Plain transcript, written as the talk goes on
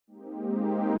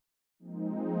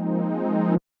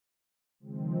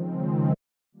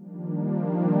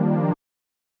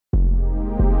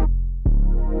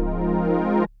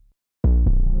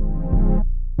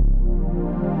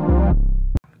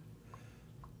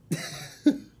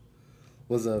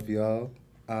What's up, y'all?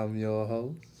 I'm your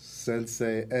host,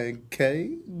 Sensei NK.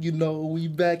 You know we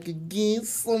back again,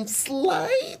 some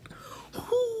slight.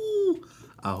 Whoo!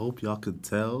 I hope y'all could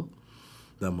tell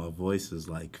that my voice is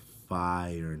like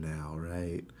fire now,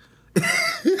 right?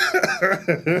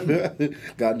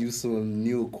 Got you some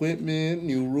new equipment,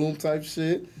 new room type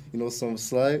shit. You know, some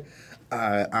slight.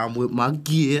 I'm with my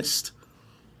guest.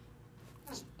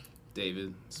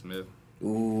 David Smith.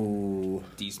 Ooh.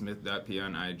 dsmith.p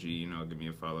on IG. Give me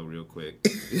a follow real quick.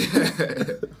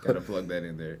 Gotta plug that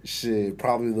in there. Shit,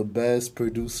 probably the best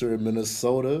producer in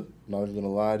Minnesota. Not even gonna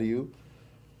lie to you.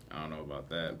 I don't know about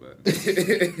that, but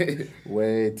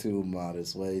Way too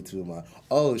modest, way too modest.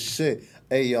 Oh shit.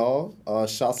 Hey y'all,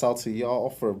 shouts out to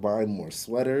y'all for buying more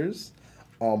sweaters.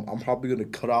 I'm probably gonna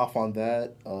cut off on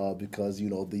that because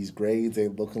these grades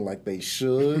ain't looking like they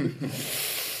should.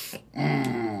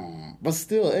 But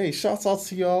still, hey, shouts out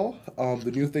to y'all.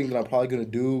 The new thing that I'm probably gonna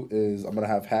do is I'm gonna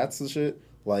have hats and shit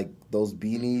like those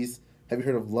beanies. Have you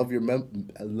heard of Love Your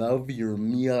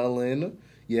Mielin?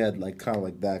 Yeah, like kind of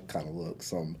like that kind of look.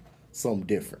 Some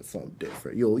different, something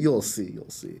different. You'll see.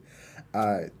 All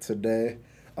right, today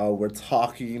we're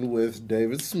talking with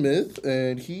David Smith,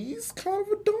 and he's kind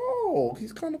of a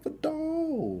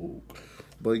dog.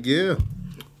 But yeah,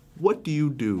 what do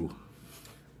you do?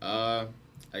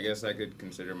 I guess I could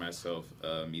consider myself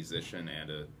a musician and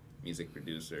a music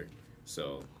producer.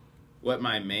 So what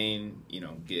my main,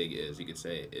 gig is, you could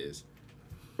say, is,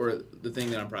 or the thing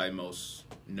that I'm probably most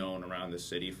known around the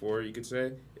city for, you could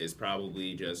say, is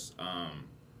probably just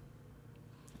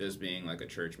being like a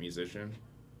church musician.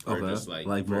 Or Okay. just like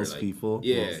most people?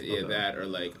 Yeah, Okay. that, or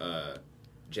like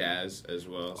jazz as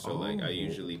well. So like I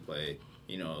usually play,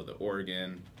 the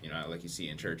organ, like you see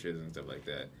in churches and stuff like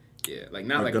that. Yeah, like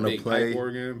not like a big pipe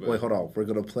organ. But wait, hold on. We're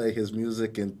gonna play his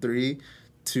music in 3,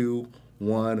 2,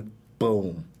 1,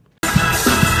 boom.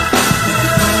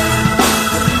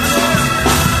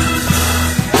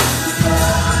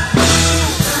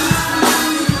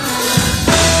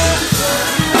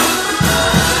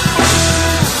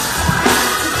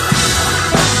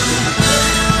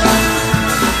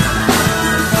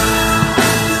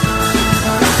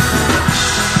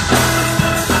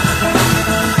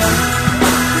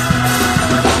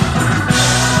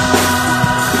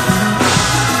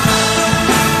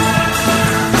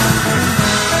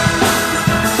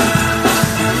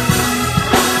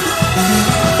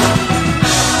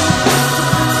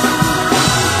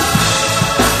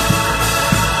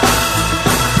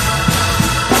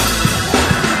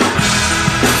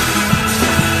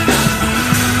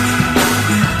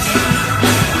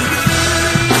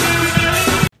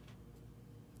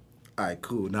 All right,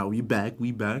 cool. Now we back.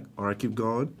 All right, keep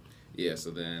going. yeah, so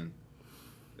then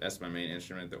that's my main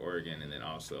instrument, the organ, and then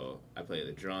also I play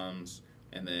the drums,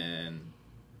 and then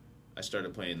I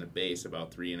started playing the bass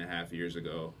about 3.5 years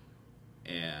ago,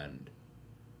 and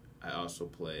I also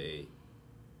play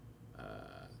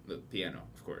the piano,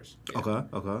 of course. Yeah.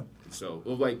 Okay. So,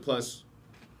 well, like, plus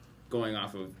going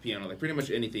off of piano, like pretty much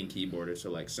anything keyboarded,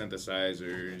 so like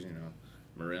synthesizers,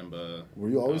 marimba. Were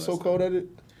you always so all that cold at it?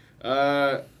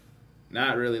 stuff.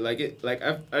 Not really.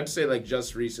 I'd say like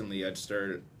just recently I'd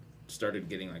started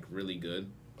getting like really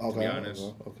good. To be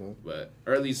honest. Okay. But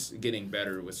or at least getting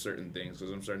better with certain things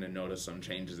because I'm starting to notice some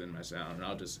changes in my sound, and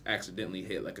I'll just accidentally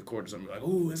hit like a chord or something like,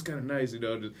 "Ooh, that's kind of nice,"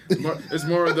 There's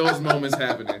more of those moments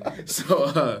happening.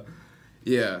 So,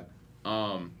 yeah.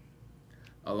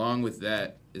 Along with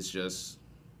that, it's just,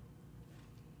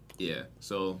 yeah.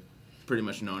 So, pretty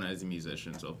much known as a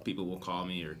musician. So people will call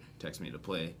me or text me to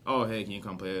play. Oh, hey, can you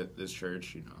come play at this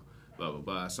church? Blah blah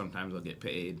blah. Sometimes I'll get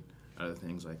paid, other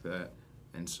things like that,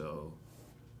 and so.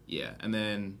 Yeah, and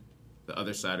then the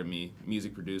other side of me,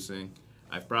 music producing,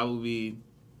 I've been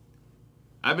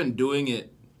doing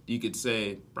it, you could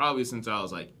say, probably since I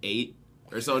was like 8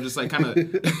 or so, just like kind of,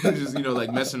 just,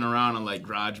 like messing around on like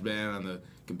GarageBand on the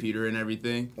computer and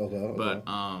everything. Okay. But,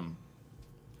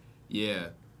 yeah,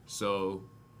 so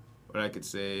what I could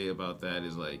say about that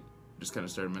is like, just kind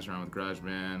of started messing around with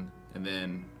GarageBand, and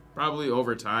then probably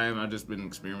over time, I've just been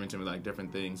experimenting with like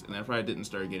different things, and I probably didn't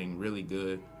start getting really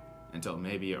good until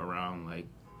maybe around like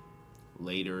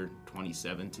later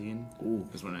 2017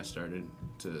 is when I started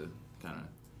to kind of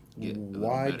get a little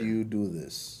Why better. do you do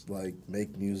this? Like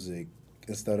make music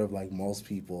instead of like most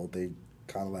people? They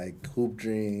kind of like hoop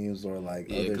dreams or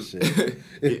like other shit.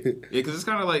 Because it's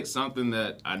kind of like something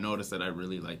that I noticed that I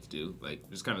really like to do. Like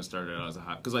just kind of started out as a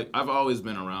hobby. Because like I've always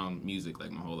been around music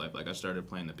like my whole life. Like I started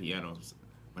playing the piano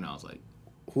when I was like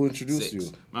Who introduced 6.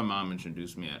 you? My mom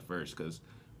introduced me at first because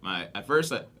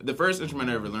the first instrument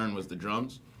I ever learned was the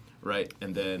drums, right?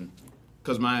 And then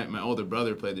because my older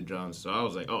brother played the drums, so I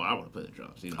was like, oh, I want to play the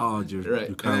drums, you know. Oh, you're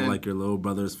kind of like your little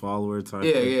brother's follower type.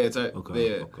 Yeah, thing? yeah, it's like,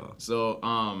 Okay, yeah. okay. So,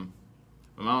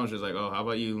 my mom was just like, oh, how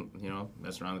about you know,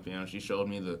 mess around the piano. She showed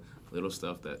me the little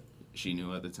stuff that she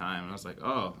knew at the time, and I was like,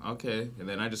 oh, okay. And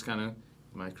then I just kind of,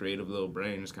 my creative little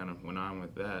brain just kind of went on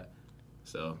with that.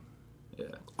 So, yeah.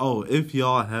 Oh, if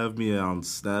y'all have me on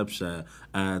Snapchat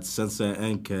at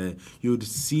Sensei NK, you'd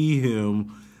see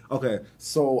him. Okay,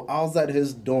 so I was at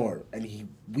his dorm, and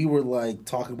we were like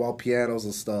talking about pianos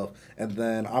and stuff, and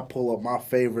then I pull up my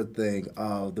favorite thing,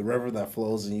 "The River That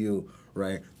Flows in You."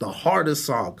 Right, the hardest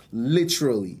song,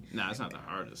 literally. Nah, it's not the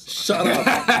hardest song. Shut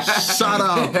up! Shut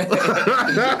up!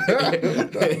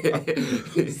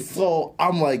 So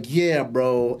I'm like, yeah,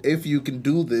 bro. If you can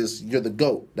do this, you're the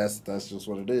GOAT. That's just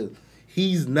what it is.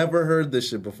 He's never heard this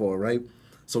shit before, right?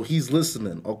 So he's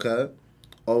listening. Okay.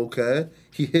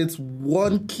 He hits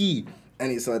one key,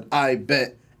 and he said, "I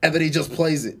bet," and then he just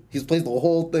plays it. He plays the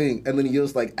whole thing, and then he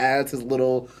just like adds his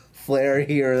little flair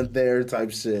here and there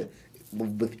type shit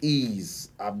with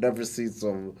ease. I've never seen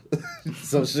some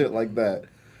shit like that.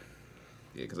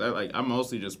 Yeah, because I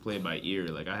mostly just play by ear.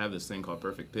 Like, I have this thing called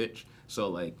perfect pitch. So,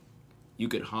 like, you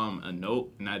could hum a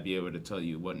note, and I'd be able to tell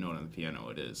you what note on the piano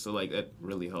it is. So, like, that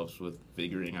really helps with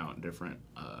figuring out different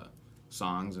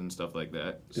songs and stuff like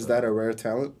that. Is that a rare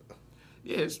talent?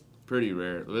 Yeah, it's pretty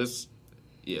rare.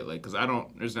 Yeah, like, because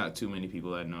there's not too many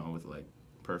people I know with, like,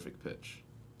 perfect pitch.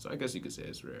 So I guess you could say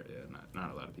it's rare. Yeah,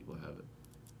 not a lot of people have it.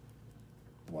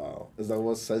 Wow. Is that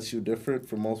what sets you different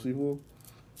from most people?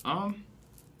 I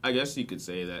guess you could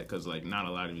say that because, like, not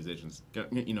a lot of musicians,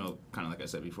 you know, kind of like I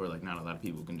said before, like, not a lot of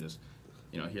people can just,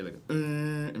 you know, hear, like,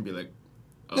 and be like,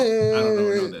 oh, I don't know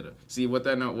what note that is. See, what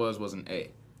that note was an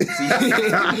A.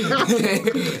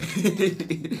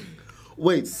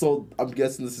 Wait, so I'm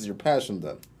guessing this is your passion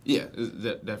then? Yeah, it's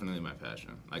definitely my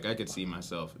passion. Like, I could see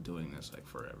myself doing this, like,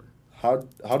 forever. How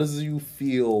does you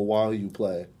feel while you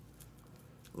play?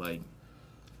 Like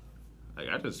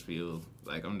I just feel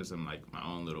like I'm just in, like, my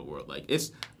own little world. Like,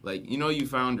 it's, like, you know, you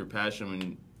found your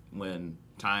passion when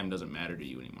time doesn't matter to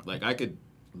you anymore. Like, I could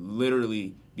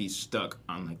literally be stuck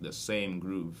on, like, the same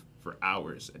groove for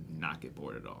hours and not get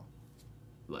bored at all.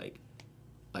 Like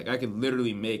I could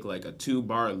literally make, like, a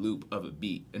 2-bar loop of a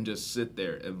beat and just sit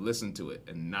there and listen to it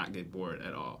and not get bored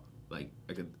at all. Like,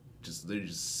 I could just literally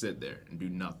just sit there and do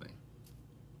nothing.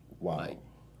 Wow. Like,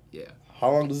 yeah.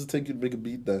 How long does it take you to make a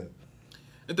beat then?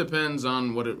 It depends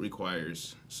on what it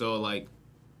requires. So, like,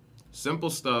 simple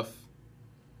stuff,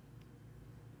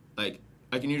 like,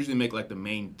 I can usually make, like, the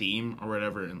main theme or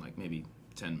whatever in, like, maybe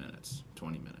 10 minutes,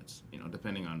 20 minutes, you know,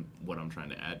 depending on what I'm trying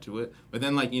to add to it. But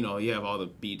then, like, you know, you have all the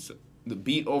beats. The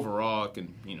beat overall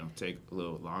can, you know, take a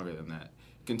little longer than that.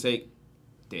 It can take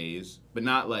days, but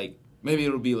not, like, maybe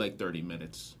it'll be, like, 30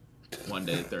 minutes one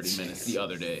day, 30 minutes the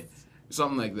other day.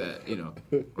 Something like that, you know,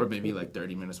 or maybe like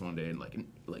 30 minutes one day and like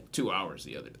 2 hours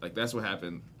the other. Like, that's what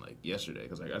happened, like, yesterday,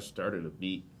 because, like, I started a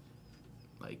beat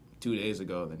like 2 days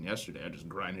ago, then yesterday I just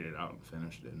grinded it out and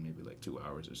finished it in maybe like 2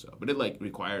 hours or so. But it, like,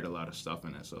 required a lot of stuff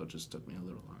in it, so it just took me a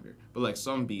little longer. But, like,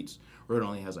 some beats where it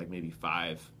only has, like, maybe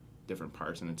 5 different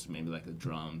parts, and it's maybe like the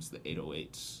drums, the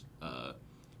 808s,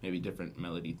 maybe different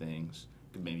melody things.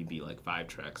 Could maybe be like 5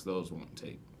 tracks. Those won't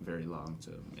take very long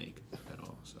to make at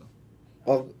all. So.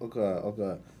 Oh,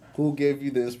 okay. Who gave you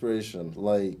the inspiration?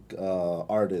 Like,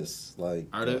 artists? Like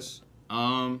artists?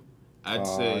 I'd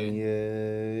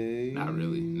say not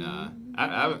really. Nah,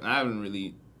 I haven't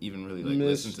really even really like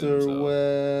listened to them.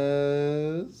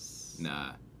 Mr. West.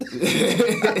 Nah.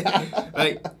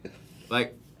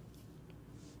 like,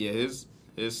 yeah, his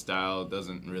style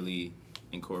doesn't really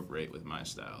incorporate with my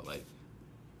style. Like,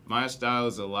 my style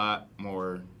is a lot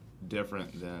more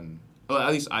different than. Well,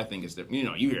 at least I think it's different. You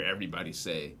know, you hear everybody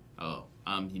say, "Oh,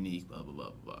 I'm unique," blah blah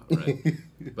blah blah, right?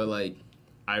 But, like,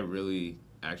 I really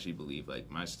actually believe, like,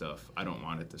 my stuff, I don't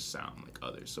want it to sound like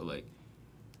others. So, like,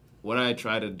 what I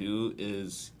try to do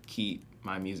is keep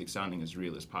my music sounding as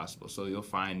real as possible. So you'll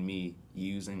find me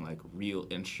using, like, real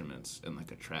instruments in,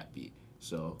 like, a trap beat.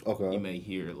 So you may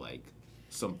hear, like,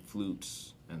 some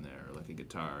flutes in there, or, like, a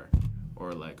guitar,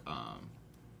 or, like,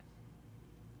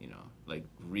 you know, like,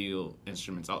 real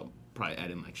instruments. I'll probably add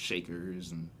in, like,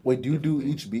 shakers and. Wait, do you do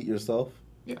each beat yourself?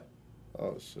 Yeah.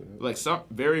 Oh shit. Like,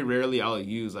 very rarely I'll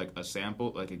use, like, a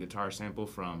sample, like a guitar sample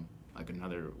from, like,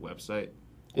 another website.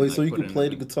 Wait, like, so you can play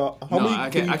the guitar? I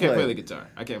can't play the guitar.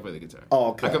 I can't play the guitar.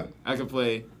 Oh, okay. I can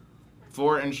play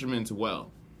 4 instruments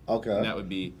well. Okay. And that would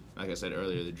be, like I said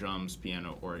earlier, the drums,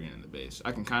 piano, organ, and the bass.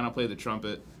 I can kind of play the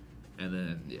trumpet, and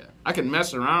then, yeah. I can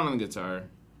mess around on the guitar,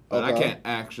 but I can't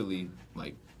actually,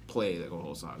 like, play, like, a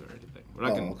whole song or anything. But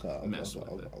I can mess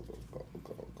with it.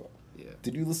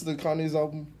 Did you listen to Kanye's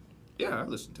album? Yeah, I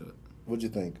listened to it. What'd you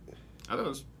think? I thought it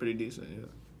was pretty decent.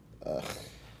 Yeah.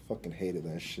 Fucking hated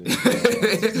that shit.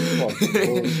 Fucking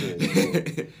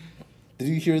bullshit. Did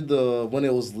you hear the when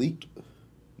it was leaked?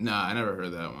 Nah, I never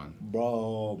heard that one.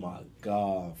 Bro, my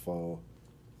God, fo.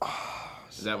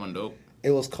 Is that one dope?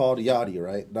 It was called Yachty,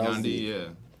 right? That was Yandi, yeah.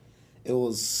 It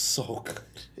was so good.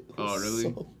 Oh, really?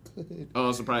 So good.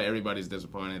 Oh, so probably everybody's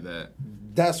disappointed that.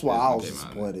 That's why It I was came out.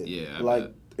 disappointed. Yeah, I like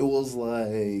bet. it was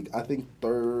like I think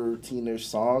 13ish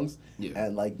songs, Yeah.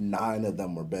 and like 9 of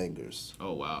them were bangers.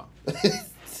 Oh wow.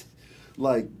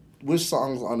 Like, which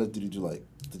songs on it did you like?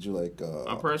 Did you like?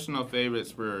 My personal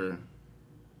favorites were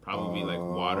probably like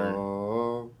Water.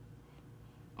 Oh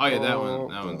yeah, that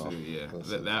one too. Yeah,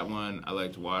 that one I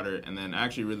liked Water, and then I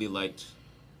actually really liked.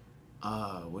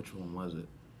 Which one was it?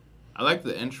 I liked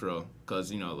the intro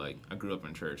because like I grew up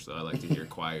in church, so I like to hear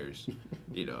choirs.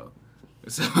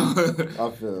 So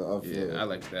I feel. yeah, I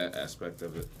liked that aspect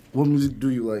of it. What music do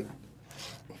you like?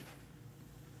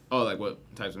 Oh, like what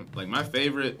types of like my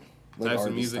favorite Like types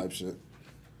of artist music? type shit.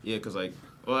 Yeah, cause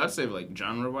I'd say like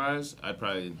genre wise, I'd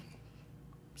probably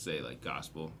say like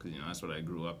gospel, cause that's what I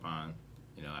grew up on.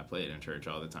 I play it in church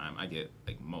all the time. I get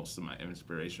like most of my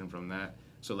inspiration from that.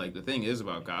 So like the thing is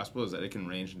about gospel is that it can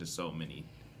range into so many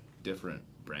different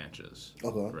branches.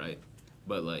 Okay. Right.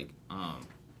 But like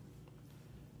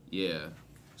yeah.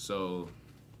 So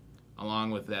along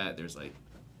with that, there's like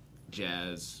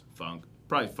jazz, funk,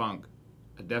 probably funk.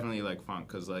 I definitely like funk,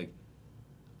 cause like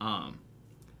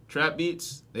trap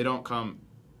beats, they don't come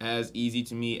as easy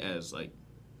to me as like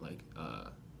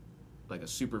a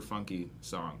super funky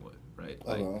song would, right?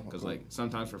 Like, because like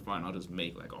sometimes for fun, I'll just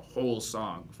make like a whole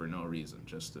song for no reason,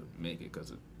 just to make it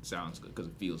because it sounds good, because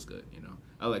it feels good.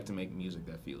 I like to make music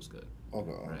that feels good.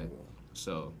 Okay. Right.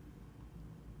 So,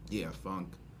 yeah,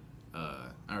 funk. I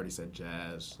already said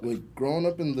jazz. Wait, growing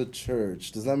up in the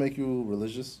church, does that make you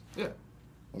religious? Yeah.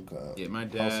 Okay. Yeah, my How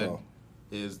dad so?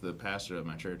 is the pastor of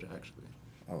my church, actually.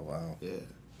 Oh wow. Yeah.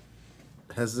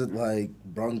 Has it like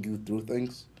brung you through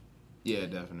things? Yeah,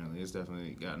 definitely. It's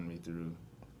definitely gotten me through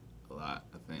a lot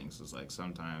of things. It's like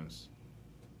sometimes,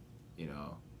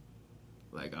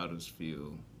 like I'll just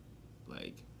feel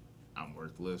like I'm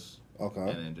worthless. Okay.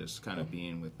 And then just kind of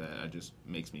being with that, it just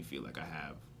makes me feel like I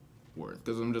have worth.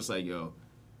 Because I'm just like, yo,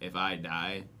 if I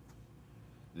die,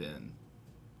 then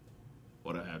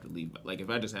what do I have to leave? Like if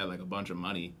I just had like a bunch of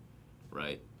money,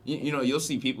 right? You'll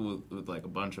see people with like a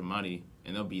bunch of money,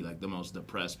 and they'll be like the most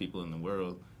depressed people in the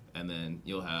world. And then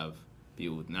you'll have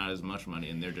people with not as much money,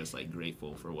 and they're just like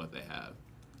grateful for what they have.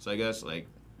 So I guess like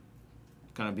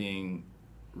kind of being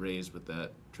raised with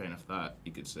that train of thought,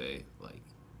 you could say like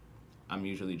I'm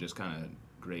usually just kind of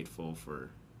grateful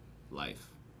for life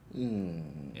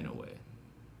in a way.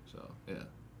 So yeah.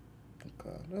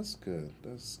 Okay, that's good.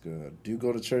 That's good. Do you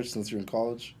go to church since you're in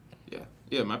college?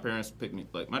 Yeah, my parents pick me,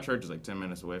 like, my church is, like, 10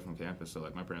 minutes away from campus, so,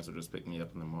 like, my parents would just pick me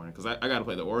up in the morning, because I got to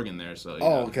play the organ there, so, you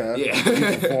know. Okay. Yeah.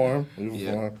 You perform. You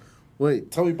Yeah. perform. Wait,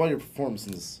 tell me about your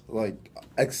performances, like,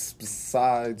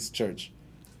 besides church.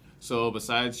 So,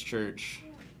 besides church,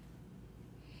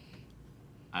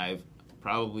 I've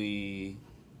probably,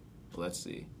 let's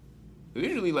see.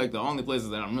 Usually, like, the only places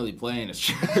that I'm really playing is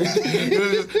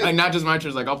church. Like, not just my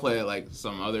church, like, I'll play at, like,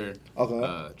 some other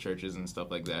churches and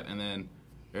stuff like that, and then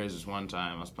there was this one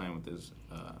time I was playing with this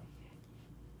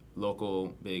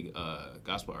local big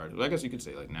gospel artist. Well, I guess you could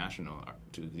say like national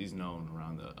too. He's known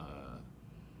around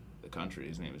the country.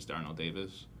 His name is Darnell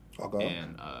Davis. Okay.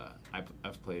 And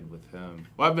I've played with him.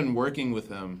 Well, I've been working with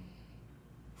him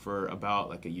for about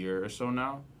like a year or so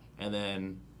now. And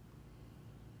then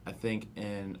I think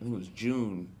it was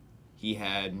June, he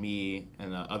had me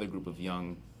and the other group of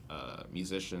young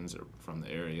musicians from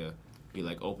the area. We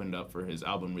like opened up for his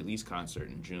album release concert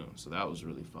in June, so that was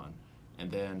really fun. And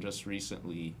then just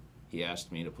recently, he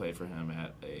asked me to play for him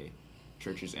at a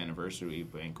church's anniversary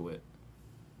banquet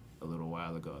a little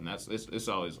while ago, and it's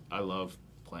always, I love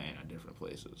playing at different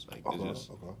places. Like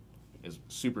it's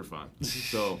super fun.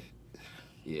 So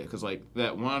yeah, because like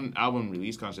that one album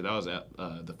release concert, that was at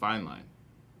the Fine Line,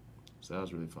 so that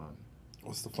was really fun.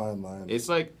 What's the Fine Line? It's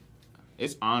like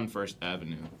it's on First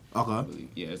Avenue. Okay. I believe.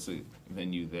 Yeah, it's a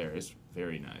venue there. It's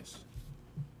very nice.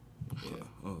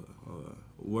 Yeah.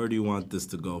 Where do you want this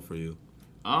to go for you?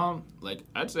 Like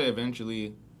I'd say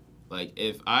eventually, like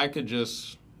if I could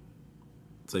just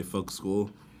say fuck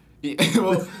school. Yeah,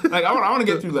 well, like I want to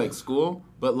get through like school,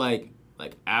 but like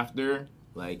after,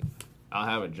 like I'll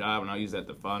have a job and I'll use that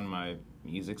to fund my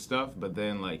music stuff. But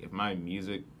then like if my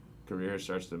music career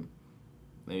starts to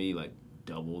maybe like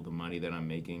double the money that I'm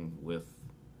making with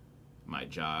my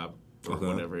job, or Okay.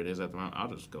 whatever it is at the moment,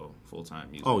 I'll just go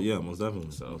full-time music. Oh yeah, most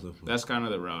definitely. So most definitely. that's kind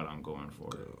of the route I'm going for.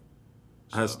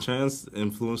 Has So, Chance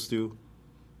influenced you?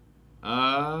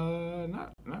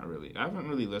 not really. I haven't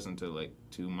really listened to like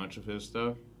too much of his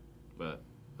stuff, but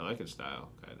I like his style,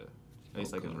 kind of. At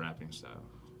least like his rapping style.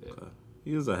 Yeah. Okay.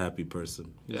 He is a happy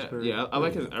person. He's I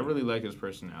like his. I really like his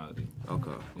personality.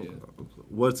 Okay. Yeah. Okay.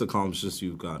 What's accomplishments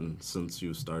you've gotten since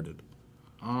you started?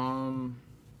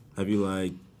 Have you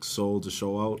like sold a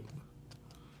show out?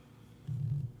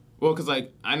 Well, cause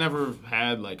like I never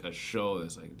had like a show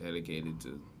that's like dedicated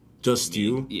to Just me.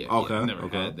 you? Yeah. Okay. I never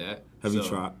okay. had that. Have you So,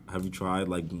 tried? Have you tried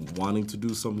like wanting to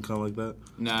do something kind of like that?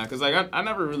 Nah, cause like I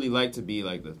never really like to be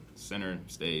like the center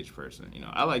stage person. You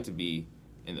know, I like to be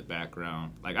in the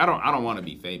background. Like I don't want to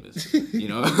be famous. You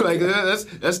know, like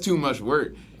that's too much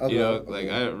work. Okay, You know, okay. like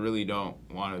I really don't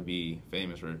want to be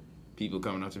famous for people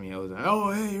coming up to me all the time. Oh,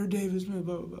 hey, you're David Smith.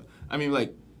 Blah blah blah. I mean,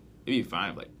 like it'd be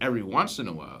fine, like every once in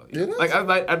a while. You know? Yeah,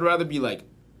 Like I'd rather be like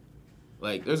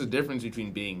there's a difference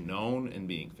between being known and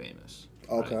being famous.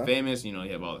 Okay. Right? Famous, you know,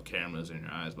 you have all the cameras in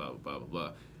your eyes, blah blah blah blah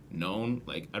blah. Known,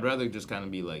 like I'd rather just kind of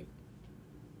be like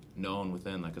known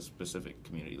within like a specific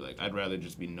community. Like I'd rather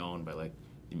just be known by like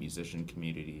the musician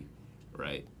community,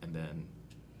 right? And then,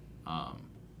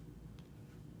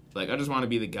 like I just want to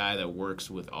be the guy that works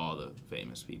with all the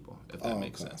famous people, if that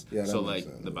makes okay. sense. Yeah, that so makes like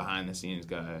sense, the yeah. behind the scenes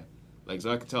guy, like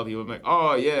so I could tell people like,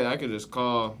 oh yeah, I could just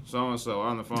call so and so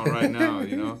on the phone right now,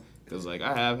 you know, because like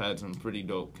I have had some pretty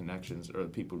dope connections or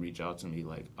people reach out to me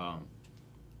like,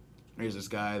 there's this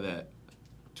guy that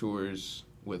tours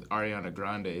with Ariana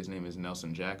Grande. His name is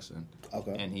Nelson Jackson.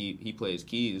 Okay. And he plays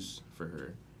keys for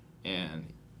her.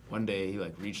 And one day he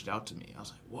like reached out to me. I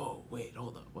was like, whoa, wait,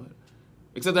 hold up, what?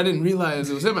 Except I didn't realize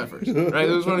it was him at first, right?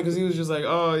 It was funny because he was just like,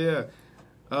 oh yeah,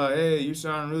 hey, you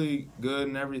sound really good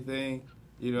and everything,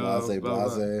 you know, Blase, blah, blah,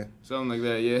 blah. blase. Something like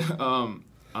that, yeah.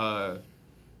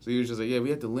 So he was just like, yeah, we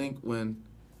had to link when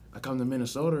I come to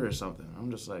Minnesota or something. I'm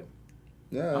just like,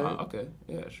 Yeah. okay,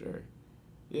 yeah, sure.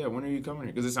 Yeah, when are you coming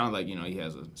here? Because it sounds like, you know, he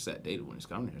has a set date of when he's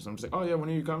coming here. So I'm just like, oh, yeah, when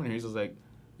are you coming here? He's just like,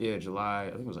 yeah, July, I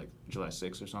think it was like July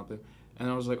 6th or something. And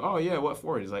I was like, oh, yeah, what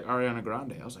for? He's like, Ariana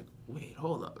Grande. I was like, wait,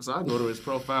 hold up. So I go to his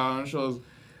profile and it shows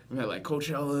him at like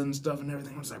Coachella and stuff and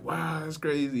everything. I was like, wow, that's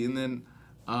crazy. And then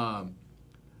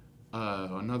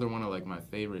another one of like my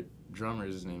favorite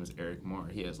drummers, his name is Eric Moore.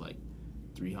 He has like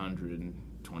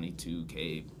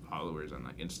 322K followers on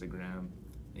like Instagram.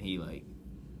 And he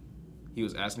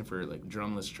was asking for like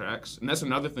drumless tracks, and that's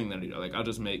another thing that I do. Like I'll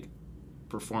just make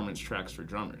performance tracks for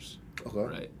drummers, Okay.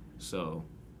 right? So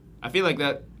I feel like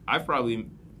that I've probably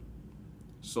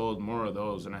sold more of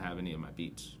those than I have any of my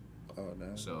beats. Oh,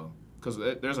 nice. So because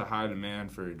there's a high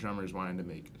demand for drummers wanting to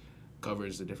make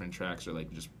covers to different tracks or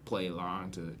like just play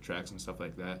along to tracks and stuff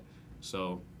like that.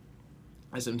 So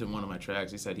I sent him one of my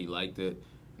tracks. He said he liked it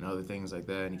and other things like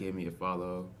that, and he gave me a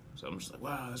follow. So I'm just like,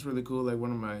 wow, that's really cool. Like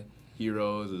one of my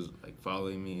heroes is like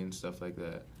following me and stuff like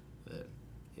that.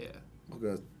 Yeah,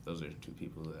 Okay. those are two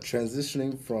people that.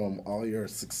 Transitioning from all your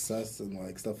success and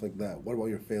like stuff like that, what about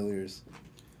your failures?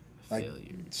 Like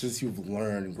Failures. since you've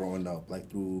learned growing up, like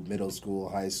through middle school,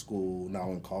 high school,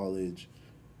 now in college.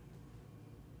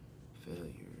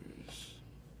 Failures.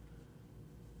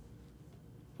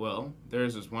 Well,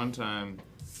 there's this one time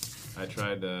I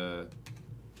tried to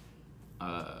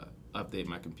update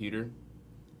my computer,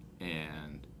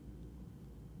 and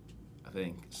I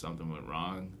think something went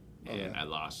wrong, and Okay. I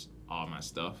lost all my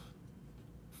stuff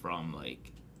from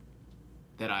like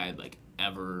that I had like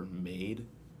ever made,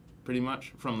 pretty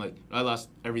much. From like I lost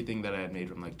everything that I had made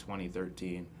from like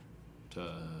 2013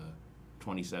 to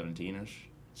 2017ish.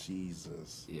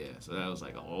 Jesus. Yeah, so that was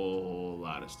like a whole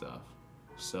lot of stuff.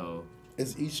 So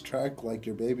Is each track like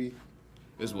your baby?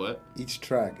 is what? Each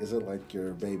track, is it like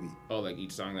your baby? Oh, like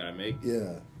each song that I make?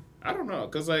 Yeah. I don't know,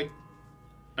 cause like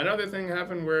another thing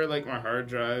happened where like my hard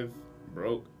drive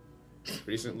broke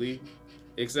recently.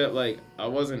 Except like I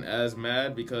wasn't as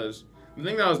mad because the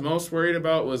thing that I was most worried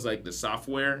about was like the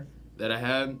software that I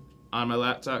had on my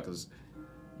laptop, cause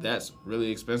that's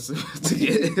really expensive to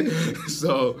get.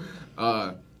 So,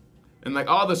 and like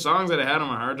all the songs that I had on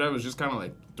my hard drive was just kind of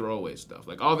like throwaway stuff.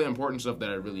 Like all the important stuff that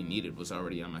I really needed was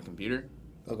already on my computer.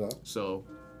 Okay. So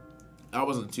I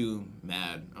wasn't too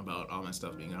mad about all my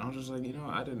stuff being. I was just like, you know,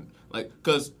 I didn't like,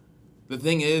 cause the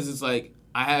thing is, it's like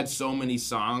I had so many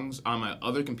songs on my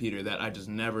other computer that I just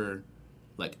never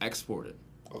like exported.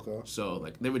 Okay. So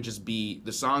like they would just be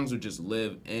the songs would just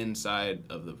live inside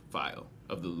of the file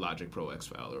of the Logic Pro X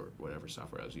file or whatever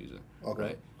software I was using. Okay.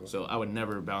 Right. So I would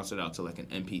never bounce it out to like an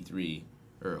MP3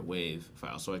 or a WAV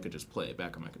file, so I could just play it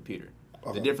back on my computer.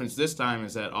 The difference this time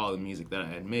is that all the music that I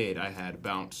had made, I had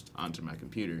bounced onto my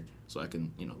computer so I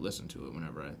can, listen to it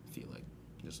whenever I feel like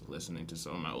just listening to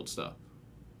some of my old stuff,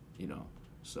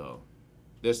 So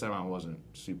this time I wasn't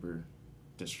super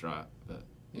distraught, but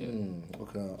yeah.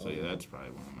 Okay. So yeah, that's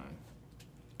probably one of my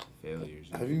failures.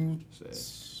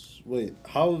 Wait,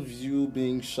 how have you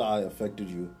being shy affected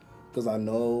you? Because I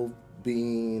know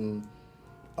being,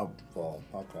 well,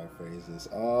 how can I phrase this?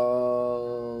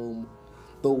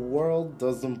 The world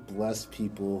doesn't bless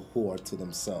people who are to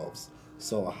themselves.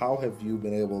 So how have you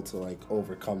been able to like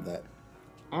overcome that?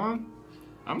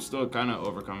 I'm still kind of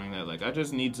overcoming that. Like I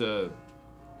just need to,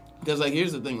 because like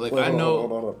here's the thing. Like Wait, I know.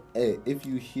 Hold on. Hey, if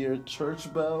you hear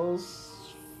church bells,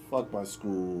 fuck my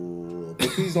school. But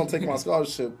please don't take my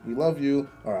scholarship. We love you.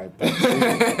 All right.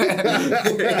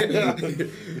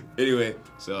 Anyway,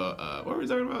 so what were we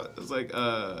talking about? It's like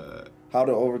how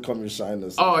to overcome your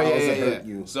shyness. Oh, how yeah, does yeah, it hurt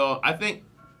you? So I think,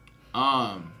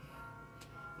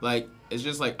 like it's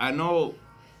just like I know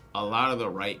a lot of the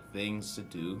right things to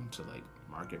do to like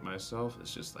market myself.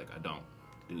 It's just like I don't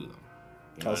do them.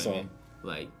 You know How so? I mean?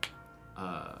 Like,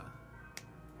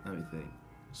 let me think.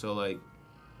 So like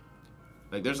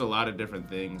there's a lot of different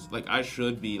things. Like I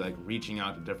should be like reaching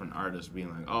out to different artists, being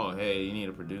like, oh hey, you need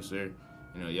a producer,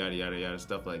 yada yada yada,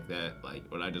 stuff like that. Like,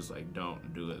 but I just like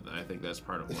don't do it. I think that's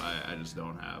part of why I just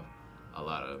don't have a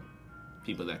lot of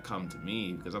people that come to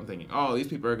me, because I'm thinking, oh, these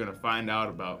people are gonna find out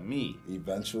about me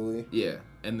Eventually. Yeah,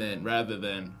 and then rather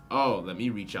than let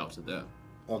me reach out to them.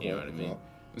 Okay. You know what I mean? Yeah.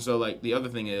 And so like the other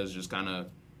thing is just kind of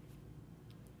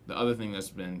the other thing that's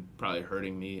been probably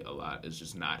hurting me a lot is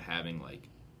just not having like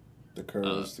the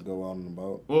courage to go out and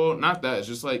about. Well, not that. It's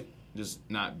just like just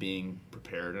not being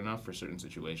prepared enough for certain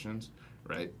situations,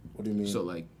 right? What do you mean? So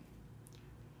like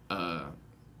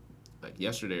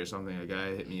yesterday or something, a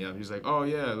guy hit me up. He's like, "Oh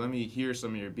yeah, let me hear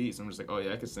some of your beats." I'm just like, "Oh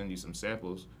yeah, I could send you some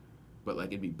samples, but like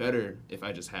it'd be better if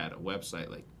I just had a website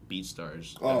like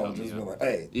BeatStars." Oh, just be like,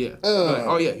 hey. Yeah. Like,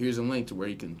 oh yeah, here's a link to where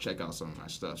you can check out some of my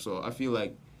stuff. So I feel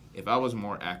like if I was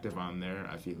more active on there,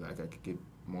 I feel like I could get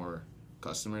more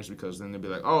customers, because then they'd be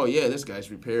like, oh yeah, this guy's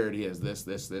prepared. He has this,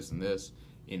 and this.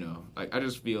 Like I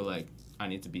just feel like I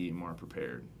need to be more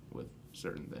prepared with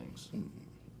certain things,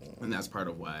 and that's part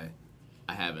of why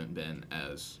I haven't been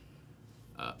as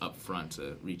upfront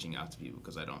to reaching out to people,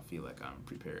 because I don't feel like I'm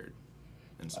prepared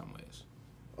in some ways.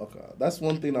 Okay, that's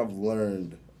one thing I've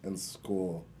learned in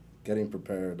school, getting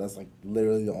prepared. That's like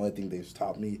literally the only thing they've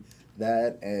taught me.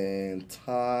 That and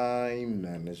time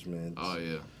management. Oh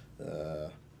yeah.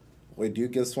 Wait, do you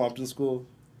get swamped in school?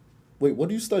 Wait, what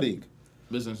do you study?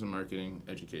 Business and marketing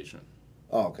education.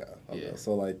 Oh, okay. Yeah.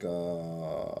 So like, I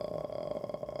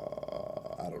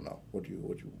don't know.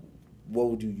 What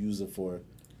would you use it for?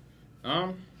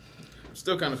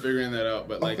 Still kind of figuring that out,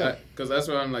 but like, Okay. because that's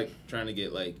why I'm like trying to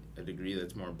get like a degree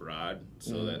that's more broad,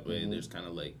 so that way there's kind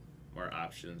of like more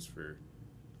options for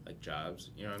like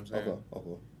jobs. You know what I'm saying?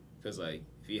 Okay. Because like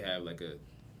if you have like a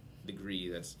degree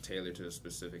that's tailored to a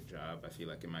specific job, I feel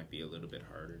like it might be a little bit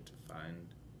harder to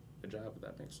find a job. If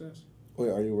that makes sense. Wait,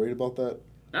 are you worried about that?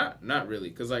 Not really,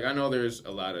 because like I know there's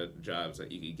a lot of jobs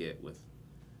that you could get with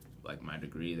like my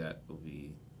degree that will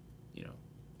be,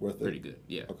 Worth it? pretty good.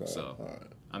 Yeah. Okay. So all right.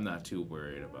 I'm not too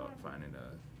worried about finding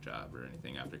a job or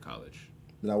anything after college.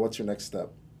 Now, what's your next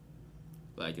step?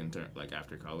 Like like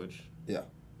after college. Yeah.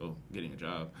 Oh, getting a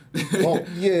job. Oh,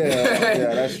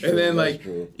 yeah, that's true. And then that's like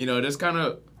true. just kind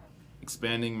of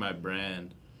expanding my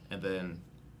brand, and then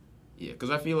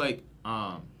because I feel like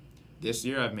this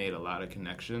year I've made a lot of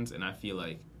connections, and I feel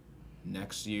like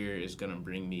next year is gonna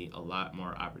bring me a lot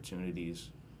more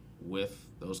opportunities with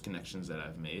those connections that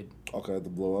I've made. Okay, to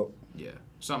blow up. Yeah,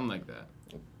 something like that.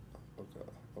 Okay.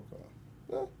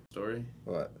 Yeah. Story.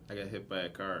 What? I got hit by a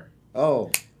car.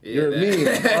 Oh, Yeah, you're me.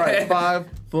 that- All right, 5,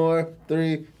 4,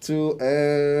 3, 2,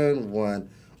 and 1.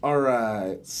 All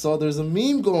right. So there's a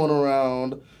meme going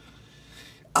around.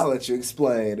 I'll let you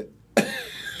explain.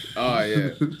 Oh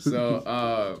yeah.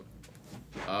 So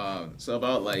so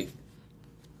about like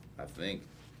I think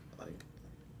like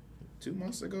 2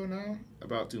 months ago now,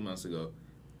 about 2 months ago,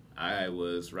 I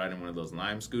was riding one of those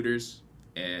Lime scooters,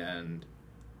 and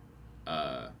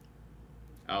I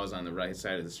was on the right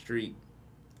side of the street,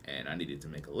 and I needed to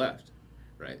make a left,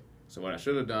 right? So what I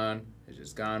should have done is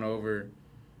just gone over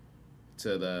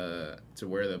to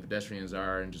where the pedestrians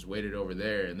are and just waited over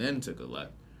there and then took a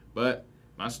left. But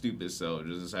my stupid self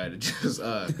just decided to just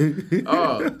I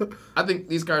think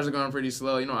these cars are going pretty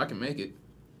slow. I can make it.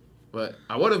 But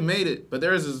I would have made it. But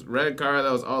there was this red car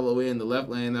that was all the way in the left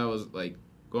lane that was like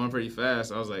going pretty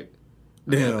fast. I was like,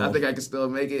 Damn. I think I can still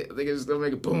make it. I think I can still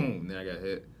make it. Boom. Then I got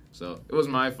hit. So it was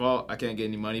my fault. I can't get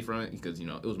any money from it because,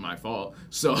 it was my fault.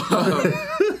 So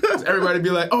everybody be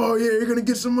like, oh, yeah, you're going to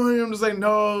get some money. I'm just like,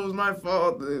 no, it was my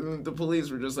fault. The police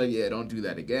were just like, yeah, don't do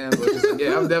that again. So just like,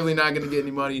 yeah, I'm definitely not going to get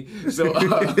any money. So,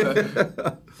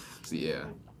 yeah,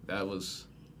 that was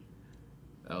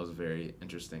a very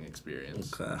interesting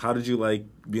experience. Okay. How did you like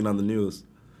being on the news?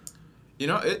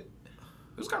 It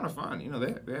was kind of fun.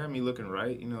 They had me looking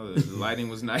right. The lighting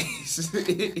was nice.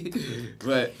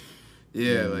 But,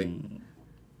 yeah,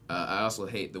 I also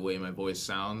hate the way my voice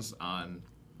sounds on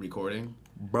recording.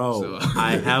 Bro, So,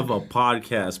 I have a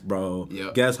podcast, bro.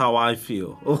 Yep. Guess how I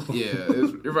feel. Yeah,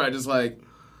 you're probably just like,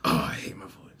 oh, I hate my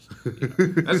voice.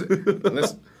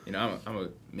 Unless, I'm a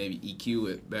maybe EQ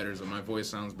it better, so my voice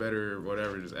sounds better or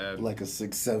whatever. Just add Like a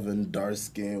 6'7" dark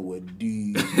skin with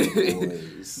deep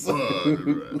voice.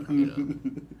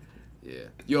 Yeah.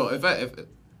 Yo, if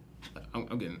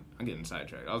I'm getting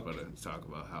sidetracked. I was about to talk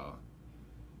about how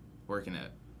working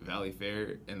at Valley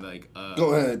Fair and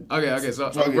Go ahead. Okay.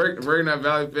 So working at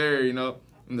Valley Fair, in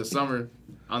the summer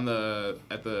at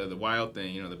the wild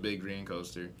thing, the big green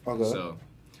coaster. Okay. So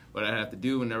what I have to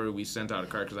do whenever we sent out a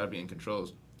cart, because I'd be in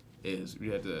controls, is we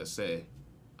had to say,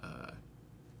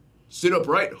 sit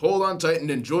upright, hold on tight, and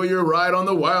enjoy your ride on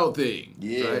the wild thing.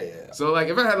 Yeah. Right? So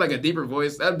if I had a deeper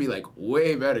voice, that'd be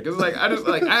way better. Cause I just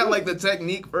I have the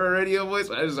technique for a radio voice,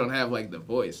 but I just don't have the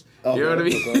voice. Okay, You know what I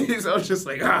mean? okay. So I was just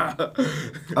ah.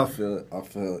 I feel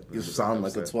it. You sound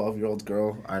like a 12-year-old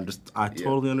girl. I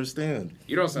totally understand.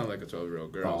 You don't sound like a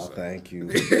 12-year-old girl. Oh, so. thank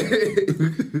you.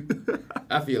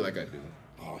 I feel like I do.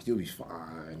 Oh, you'll be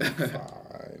fine. You'll be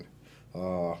fine.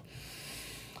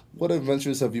 What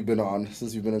adventures have you been on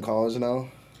since you've been in college now?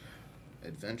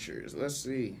 Adventures. Let's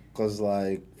see. Because,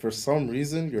 for some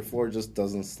reason, your floor just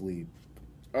doesn't sleep.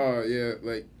 Oh, yeah.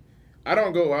 I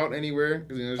don't go out anywhere.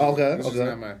 Cause, it's just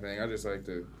not my thing. I just like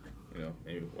to,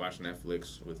 maybe watch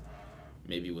Netflix with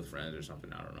friends or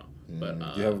something. I don't know. But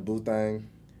Do you have a boo thing?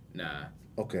 Nah.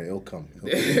 Okay, it'll come.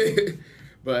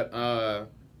 But,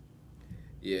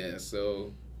 yeah,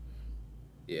 so,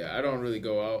 yeah, I don't really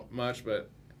go out much, but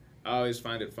I always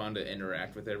find it fun to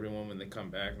interact with everyone when they come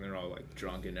back and they're all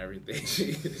drunk and everything.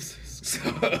 So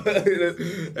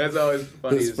that's always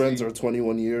funny. His friends are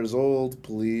 21 years old.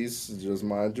 Please just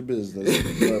mind your business.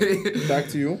 But back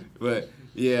to you. But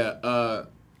yeah,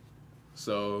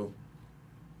 so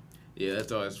yeah,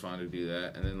 that's always fun to do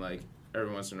that. And then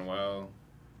every once in a while,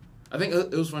 I think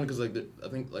it was fun because I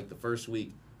think the first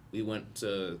week we went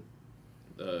to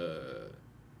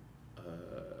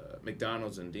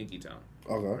McDonald's in Dinkytown.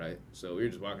 Okay. Right? So we were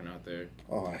just walking out there.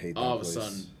 Oh, I hate that All of place. a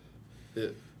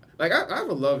sudden, I have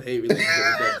a love-hate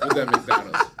relationship with that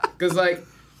McDonald's. Because,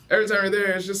 every time we're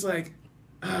there, it's just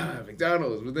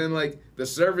McDonald's. But then, the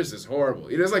service is horrible.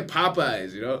 It's like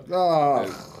Popeyes,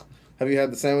 Oh. Have you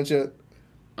had the sandwich yet?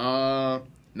 No,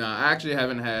 I actually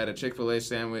haven't had a Chick-fil-A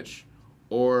sandwich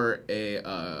or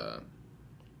I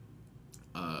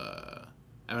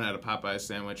haven't had a Popeyes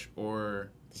sandwich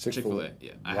or Chick-fil-A.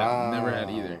 Yeah, I have never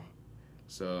had either.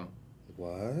 So.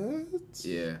 What?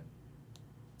 Yeah.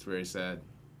 It's very sad.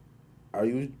 Are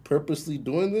you purposely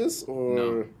doing this or?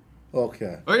 No.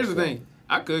 Okay. Well, here's the thing.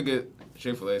 I could get a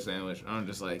Chick-fil-A sandwich. I'm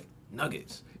just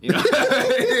nuggets.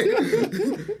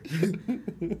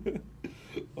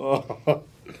 Oh.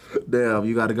 Damn,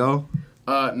 you gotta go?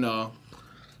 No.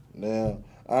 Now,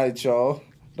 all right, y'all.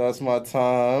 That's my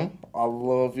time. I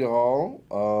love y'all.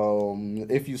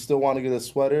 If you still want to get a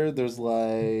sweater, there's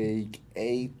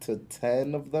 8 to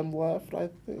 10 of them left, I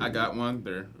think. I got one.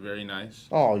 They're very nice.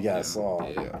 Oh, yes. Yeah. Oh,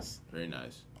 Yeah. yes. Very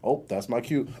nice. Oh, that's my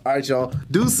cue. All right, y'all.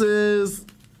 Deuces.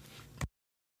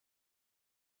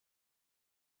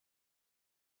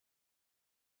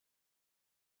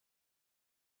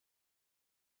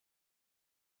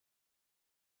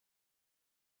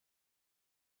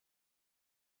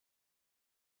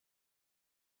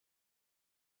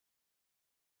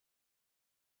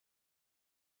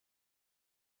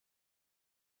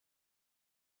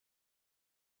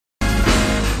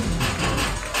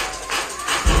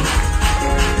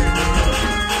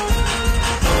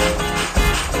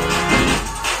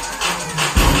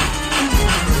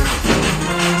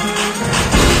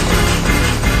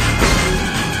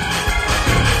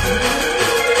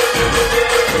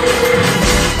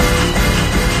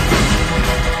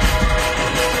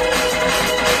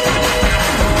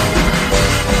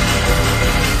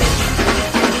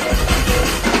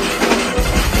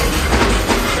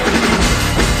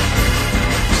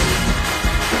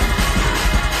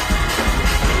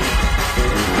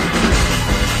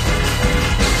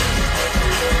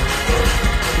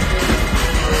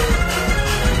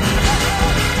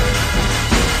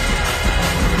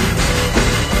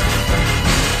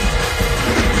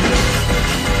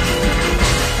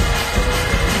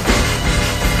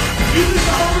 You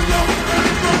know